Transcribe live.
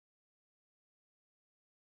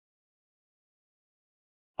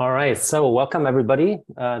All right, so welcome everybody.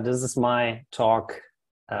 This is my talk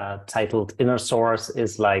titled InnerSource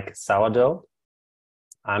is like sourdough.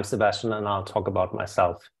 I'm Sebastian and I'll talk about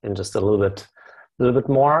myself in just a little bit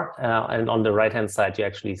more. And on the right-hand side, you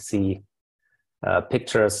actually see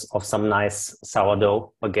pictures of some nice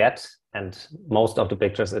sourdough baguette. And most of the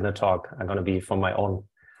pictures in the talk are going to be from my own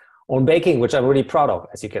baking, which I'm really proud of,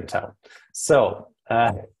 as you can tell. So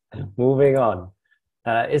moving on,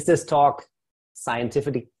 is this talk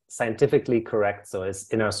scientifically correct? So is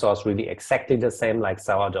InnerSource really exactly the same like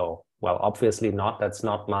sourdough? Well, obviously not. That's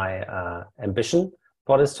not my ambition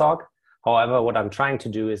for this talk. However, what I'm trying to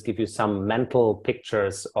do is give you some mental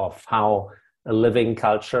pictures of how a living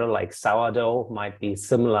culture like sourdough might be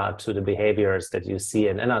similar to the behaviors that you see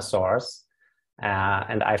in InnerSource.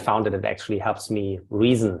 And I found that it actually helps me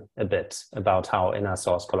reason a bit about how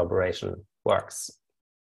InnerSource collaboration works.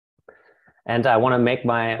 And I want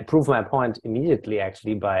to prove my point immediately,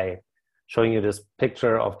 actually, by showing you this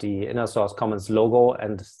picture of the InnerSource Commons logo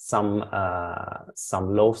and some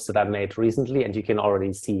loaves that I made recently, and you can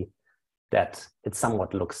already see that it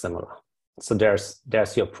somewhat looks similar. So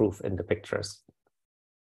there's your proof in the pictures.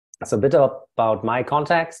 So a bit about my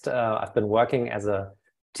context. I've been working as a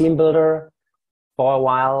team builder for a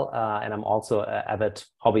while, and I'm also an avid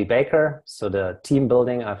hobby baker. So the team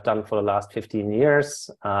building I've done for the last 15 years,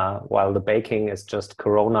 while the baking is just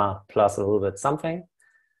Corona plus a little bit something.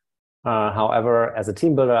 However, as a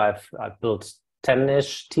team builder, I've built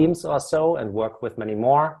 10-ish teams or so and worked with many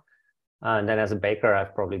more. And then as a baker,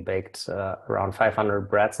 I've probably baked around 500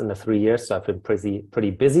 breads in the 3 years. So I've been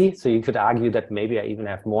pretty busy. So you could argue that maybe I even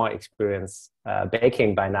have more experience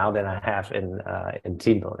baking by now than I have in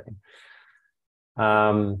team building.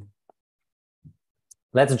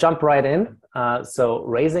 Let's jump right in. So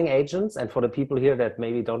raising agents, and for the people here that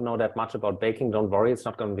maybe don't know that much about baking, don't worry, it's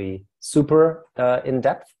not going to be super in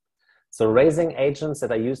depth. So raising agents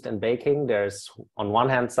that are used in baking, there's on one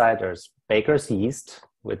hand side, there's baker's yeast,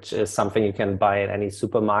 which is something you can buy at any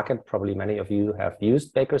supermarket. Probably many of you have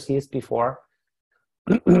used baker's yeast before.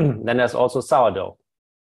 Then there's also sourdough,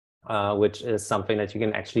 which is something that you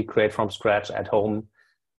can actually create from scratch at home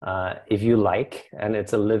if you like, and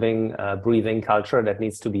it's a living, breathing culture that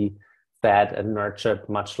needs to be fed and nurtured,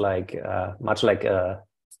 much like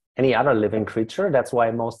any other living creature. That's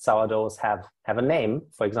why most sourdoughs have a name.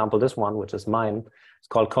 For example, this one, which is mine, it's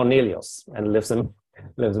called Cornelius and lives in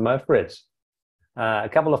my fridge. A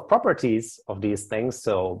couple of properties of these things.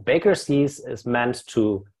 So baker's yeast is meant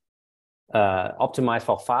to optimize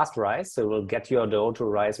for fast rise, so it will get your dough to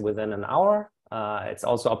rise within an hour. It's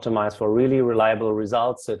also optimized for really reliable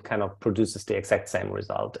results. So it kind of produces the exact same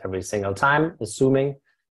result every single time, assuming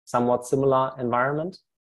somewhat similar environment.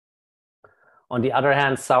 On the other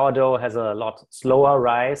hand, sourdough has a lot slower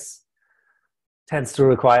rise, tends to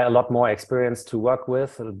require a lot more experience to work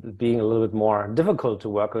with, being a little bit more difficult to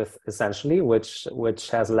work with, essentially, which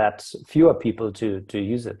has led fewer people to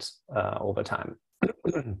use it over time.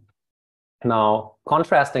 Now,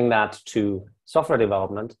 contrasting that to software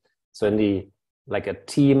development, so in the like a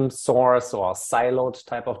team source or siloed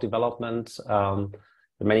type of development that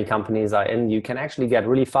many companies are in, you can actually get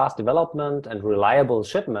really fast development and reliable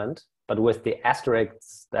shipment, but with the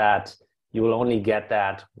asterisks that you will only get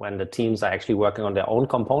that when the teams are actually working on their own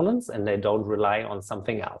components and they don't rely on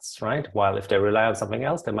something else, right? While if they rely on something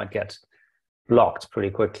else, they might get blocked pretty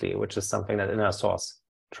quickly, which is something that InnerSource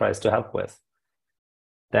tries to help with.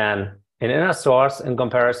 Then in InnerSource, in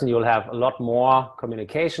comparison, you'll have a lot more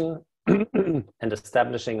communication and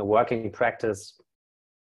establishing a working practice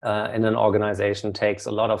in an organization takes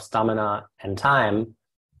a lot of stamina and time.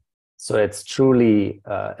 So it's truly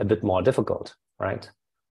a bit more difficult, right?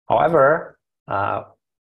 However,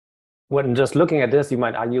 when just looking at this, you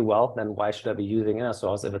might argue, well, then why should I be using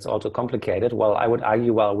InnerSource if it's all too complicated? Well, I would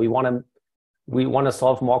argue, well, we want to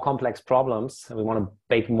solve more complex problems and we want to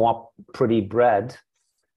bake more pretty bread.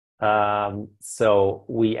 So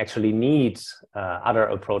we actually need other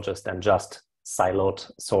approaches than just siloed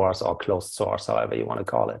source or closed source, however you want to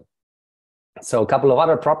call it. So a couple of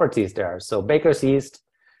other properties there. So baker's yeast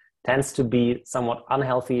tends to be somewhat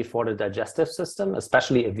unhealthy for the digestive system,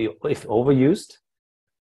 especially if overused.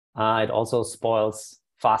 It also spoils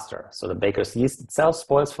faster. So the baker's yeast itself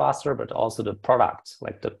spoils faster, but also the product,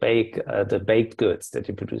 like the baked goods that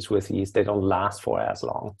you produce with yeast, they don't last for as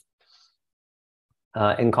long.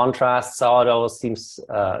 In contrast, sourdough seems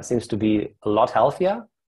to be a lot healthier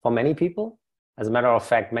for many people. As a matter of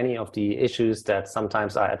fact, many of the issues that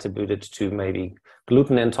sometimes are attributed to maybe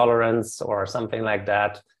gluten intolerance or something like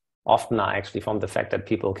that often are actually from the fact that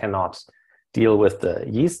people cannot deal with the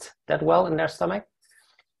yeast that well in their stomach.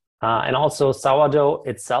 And also sourdough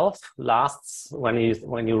itself lasts when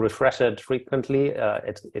you refresh it frequently.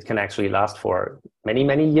 It can actually last for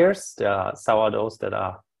many years. There are sourdoughs that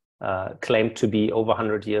are claimed to be over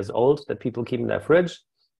 100 years old that people keep in their fridge.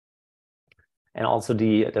 And also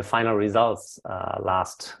the final results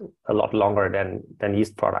last a lot longer than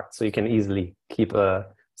yeast products. So you can easily keep a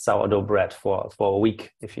sourdough bread for a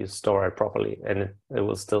week if you store it properly, and it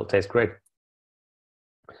will still taste great.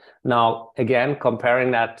 Now, again,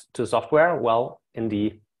 comparing that to software, well, in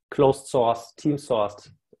the closed source, team sourced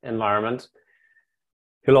environment,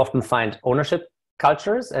 you'll often find ownership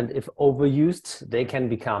cultures, and if overused, they can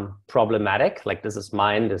become problematic. Like, this is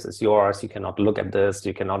mine, this is yours, you cannot look at this,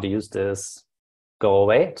 you cannot use this, go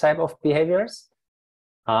away type of behaviors.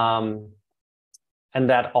 And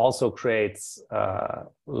that also creates a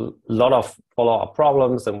lot of follow-up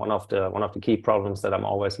problems. And one of the key problems that I'm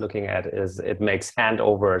always looking at is it makes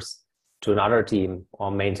handovers to another team or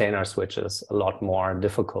maintainer switches a lot more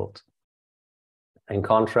difficult. In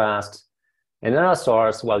contrast, in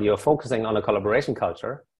InnerSource, well, you're focusing on a collaboration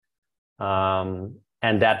culture.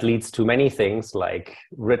 And that leads to many things like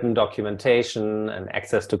written documentation and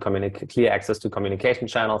clear access to communication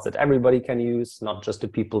channels that everybody can use, not just the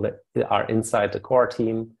people that are inside the core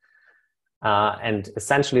team. And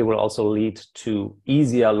essentially will also lead to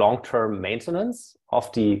easier long-term maintenance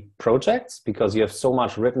of the projects, because you have so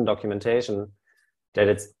much written documentation that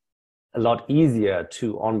it's a lot easier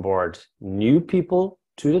to onboard new people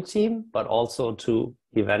to the team, but also to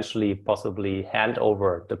eventually possibly hand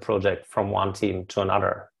over the project from one team to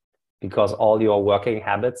another, because all your working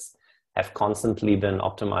habits have constantly been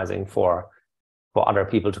optimizing for other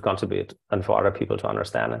people to contribute and for other people to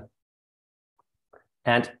understand it.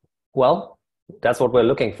 And well, that's what we're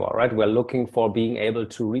looking for, right? We're looking for being able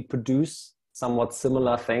to reproduce somewhat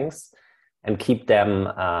similar things and keep them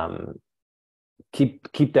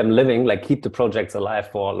living, like keep the projects alive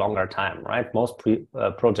for a longer time, right? Most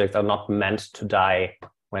projects are not meant to die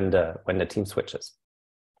when the team switches.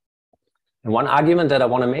 And one argument that I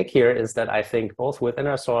want to make here is that I think both with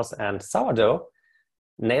InnerSource and sourdough,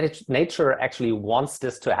 nature actually wants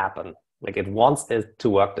this to happen. Like, it wants it to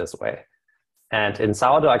work this way. And in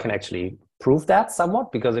sourdough, I can actually prove that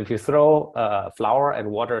somewhat, because if you throw flour and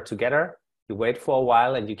water together, you wait for a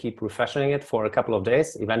while and you keep refreshing it for a couple of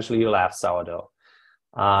days, eventually you'll have sourdough.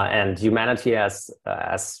 And humanity has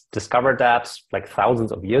discovered that like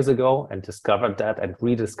thousands of years ago, and discovered that and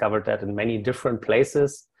rediscovered that in many different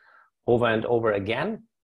places over and over again.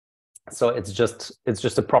 So it's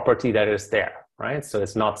just a property that is there, right? So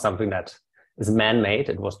it's not something that is man-made.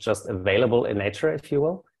 It was just available in nature, if you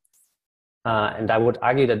will. And I would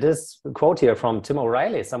argue that this quote here from Tim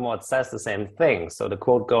O'Reilly somewhat says the same thing. So the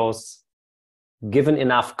quote goes, "Given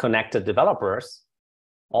enough connected developers,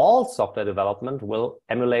 all software development will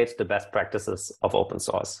emulate the best practices of open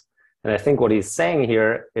source." And I think what he's saying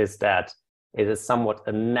here is that it is somewhat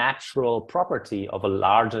a natural property of a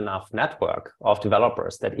large enough network of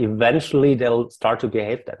developers that eventually they'll start to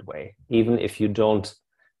behave that way, even if you don't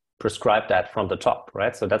prescribe that from the top,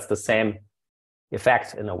 right? So that's the same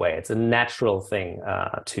effect in a way. It's a natural thing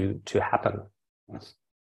to happen.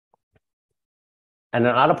 And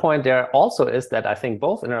another point there also is that I think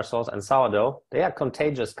both InnerSource and sourdough, they are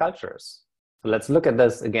contagious cultures. So let's look at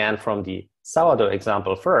this again from the sourdough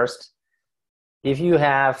example first. If you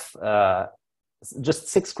have just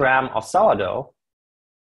 6 grams of sourdough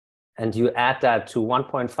and you add that to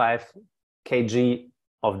 1.5 kg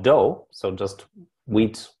of dough, so just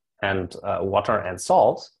wheat and water and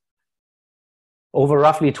salt, over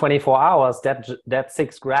roughly 24 hours, that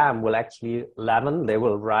 6 grams will actually leaven. They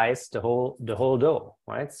will rise the whole dough,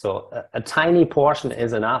 right? So a tiny portion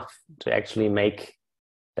is enough to actually make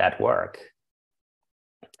that work.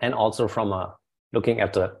 And also from looking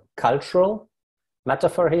at the cultural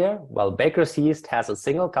metaphor here, well, baker's yeast has a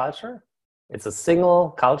single culture. It's a single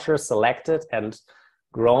culture selected and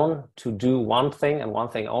grown to do one thing and one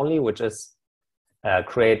thing only, which is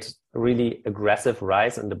create really aggressive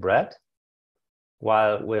rise in the bread.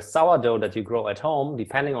 While with sourdough that you grow at home,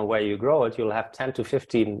 depending on where you grow it, you'll have 10 to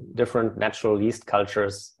 15 different natural yeast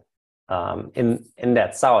cultures in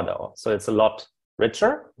that sourdough. So it's a lot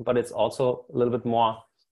richer, but it's also a little bit more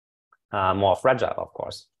fragile, of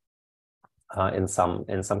course, in some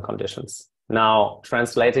conditions. Now,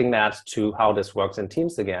 translating that to how this works in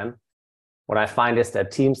teams again, what I find is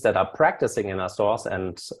that teams that are practicing InnerSource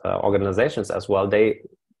and organizations as well, they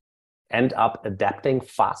end up adapting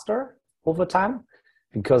faster over time,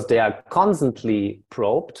 because they are constantly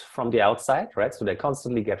probed from the outside, right? So they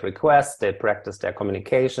constantly get requests, they practice their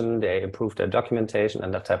communication, they improve their documentation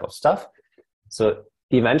and that type of stuff. So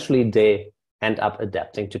eventually they end up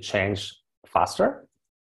adapting to change faster.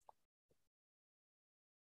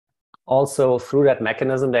 Also, through that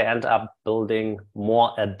mechanism, they end up building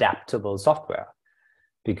more adaptable software.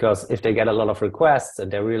 Because if they get a lot of requests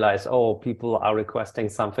and they realize, oh, people are requesting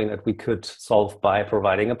something that we could solve by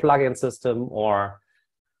providing a plugin system, or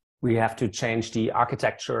we have to change the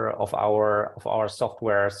architecture of our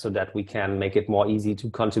software so that we can make it more easy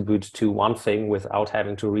to contribute to one thing without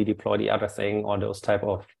having to redeploy the other thing, or those type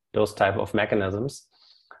of mechanisms.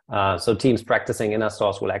 So teams practicing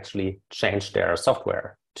InnerSource will actually change their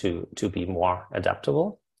software to be more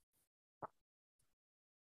adaptable.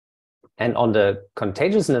 And on the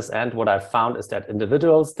contagiousness end, what I've found is that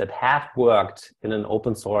individuals that have worked in an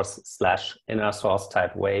open source / InnerSource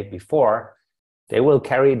type way before, they will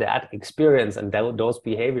carry that experience and those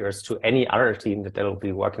behaviors to any other team that they will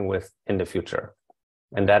be working with in the future.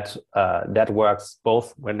 And that works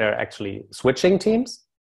both when they're actually switching teams,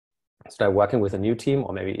 so they're working with a new team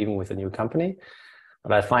or maybe even with a new company.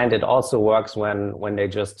 But I find it also works when they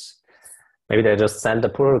just send a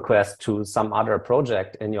pull request to some other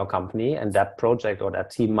project in your company, and that project or that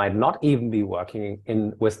team might not even be working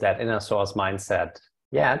with that InnerSource mindset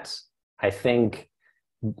yet. I think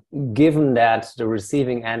given that the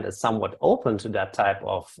receiving end is somewhat open to that type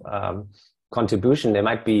of contribution, they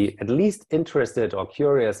might be at least interested or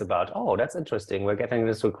curious about, oh, that's interesting, we're getting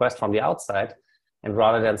this request from the outside. And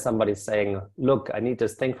rather than somebody saying, look, I need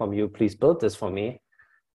this thing from you, please build this for me.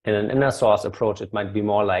 In an InnerSource approach, it might be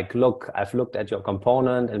more like, look, I've looked at your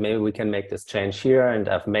component and maybe we can make this change here, and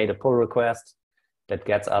I've made a pull request that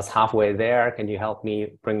gets us halfway there. Can you help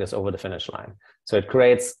me bring this over the finish line? So it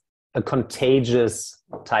creates a contagious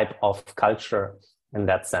type of culture in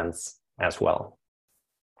that sense as well.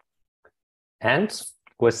 And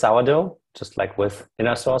with sourdough, just like with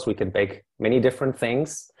InnerSource, we can bake many different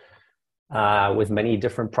things with many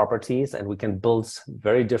different properties, and we can build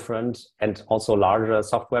very different and also larger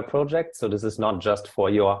software projects. So this is not just for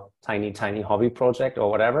your tiny hobby project or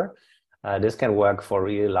whatever. This can work for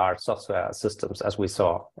really large software systems, as we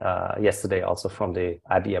saw yesterday also from the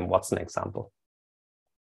IBM Watson example.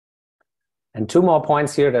 And two more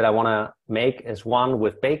points here that I want to make is one,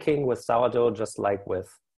 with baking, with sourdough, just like with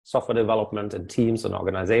software development in teams and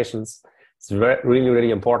organizations, it's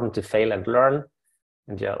really important to fail and learn.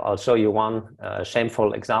 And yeah, I'll show you one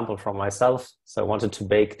shameful example from myself. So I wanted to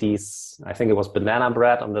bake these, I think it was banana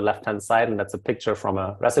bread on the left-hand side, and that's a picture from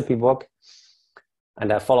a recipe book.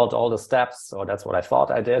 And I followed all the steps, or that's what I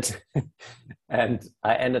thought I did. And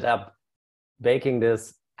I ended up baking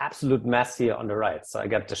this absolute mess here on the right. So I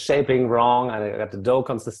got the shaping wrong, and I got the dough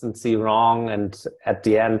consistency wrong. And at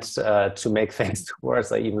the end, to make things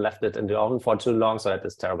worse, I even left it in the oven for too long. So I had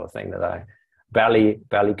this terrible thing that I barely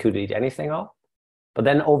could eat anything of. But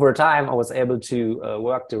then over time, I was able to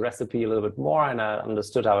work the recipe a little bit more, and I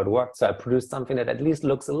understood how it worked. So I produced something that at least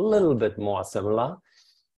looks a little bit more similar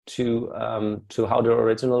to how the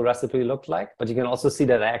original recipe looked like. But you can also see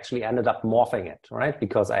that I actually ended up morphing it, right?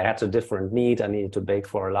 Because I had a different need. I needed to bake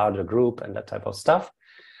for a larger group and that type of stuff.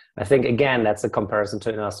 I think, again, that's a comparison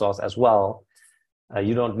to InnerSource as well.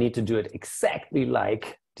 You don't need to do it exactly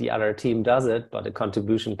like the other team does it, but the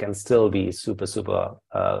contribution can still be super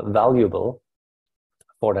valuable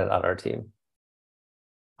for that other team.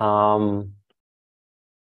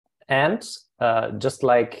 And just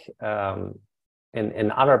like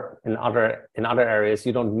in other areas,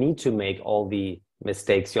 you don't need to make all the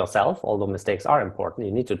mistakes yourself, although mistakes are important.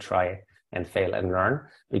 You need to try and fail and learn.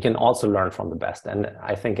 You can also learn from the best. And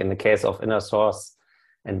I think in the case of InnerSource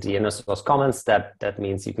and the InnerSource Commons, that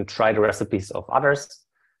means you can try the recipes of others,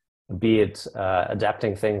 be it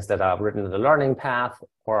adapting things that are written in the learning path,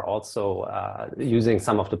 or also using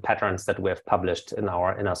some of the patterns that we have published in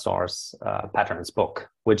our InnerSource Patterns book,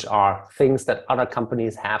 which are things that other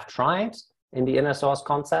companies have tried in the InnerSource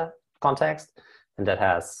context, and that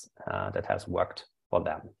has worked for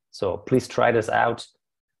them. So please try this out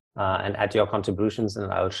and add your contributions,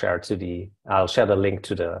 and I'll share the link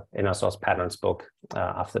to the InnerSource Patterns book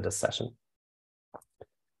after this session.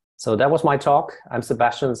 So that was my talk. I'm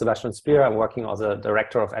Sebastian Spier. I'm working as a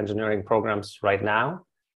director of engineering programs right now.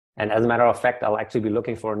 And as a matter of fact, I'll actually be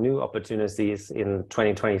looking for new opportunities in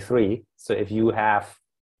 2023. So if you have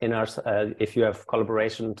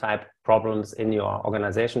collaboration type problems in your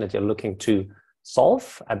organization that you're looking to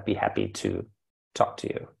solve, I'd be happy to talk to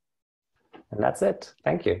you. And that's it.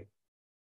 Thank you.